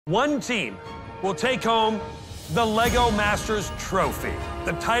One team will take home the LEGO Masters Trophy,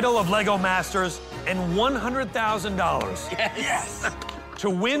 the title of LEGO Masters, and $100,000. Yes! To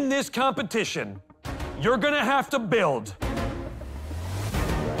win this competition, you're gonna have to build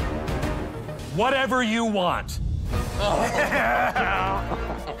whatever you want.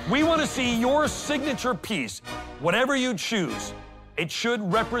 We want to see your signature piece. Whatever you choose, it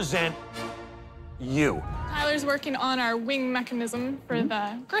should represent you. Tyler's working on our wing mechanism for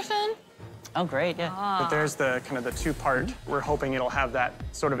the Griffin. Oh, great, yeah. But there's the kind of the two-part. We're hoping it'll have that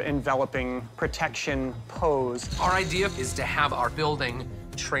sort of enveloping protection pose. Our idea is to have our building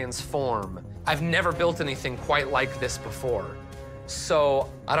transform. I've never built anything quite like this before.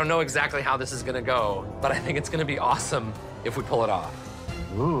 So I don't know exactly how this is gonna go, but I think it's gonna be awesome if we pull it off.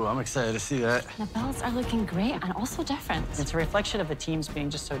 Ooh, I'm excited to see that. The builds are looking great and also different. It's a reflection of the teams being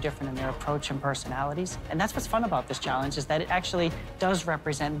just so different in their approach and personalities. And that's what's fun about this challenge, is that it actually does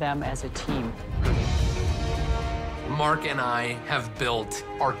represent them as a team. Mark and I have built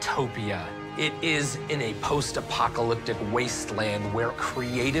Artopia. It is in a post-apocalyptic wasteland where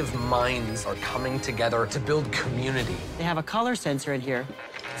creative minds are coming together to build community. They have a color sensor in here,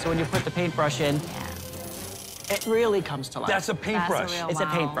 so when you put the paintbrush in, it really comes to life. That's a paintbrush. That's a real It's a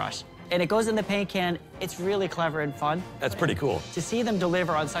paintbrush. And it goes in the paint can. It's really clever and fun. That's pretty cool. To see them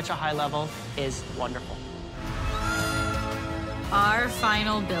deliver on such a high level is wonderful. Our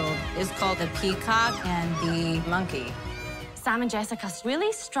final build is called the Peacock and the Monkey. Sam and Jessica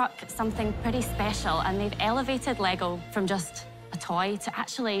really struck something pretty special, and they've elevated LEGO from just a toy to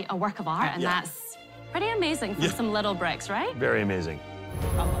actually a work of art, and that's pretty amazing from some little bricks, right? Very amazing.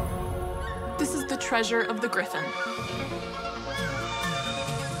 This is the treasure of the Griffin.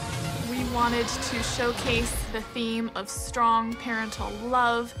 We wanted to showcase the theme of strong parental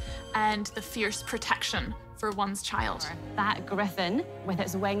love and the fierce protection for one's child. That Griffin, with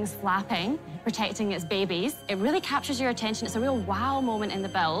its wings flapping, protecting its babies, it really captures your attention. It's a real wow moment in the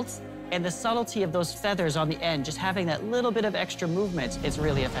build. And the subtlety of those feathers on the end, just having that little bit of extra movement, is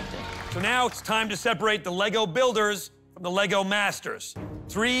really effective. So now it's time to separate the LEGO builders from the LEGO Masters.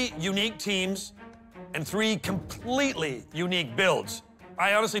 3 unique teams and 3 completely unique builds.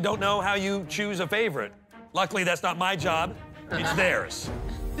 I honestly don't know how you choose a favorite. Luckily, that's not my job. It's theirs.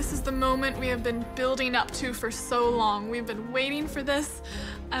 This is the moment we have been building up to for so long. We've been waiting for this,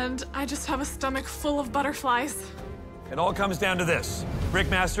 and I just have a stomach full of butterflies. It all comes down to this.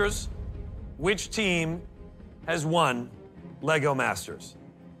 Brickmasters, which team has won LEGO Masters?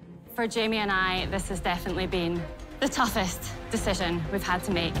 For Jamie and I, this has definitely been the toughest decision we've had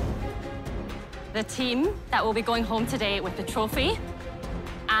to make. The team that will be going home today with the trophy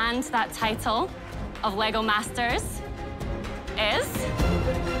and that title of LEGO Masters is...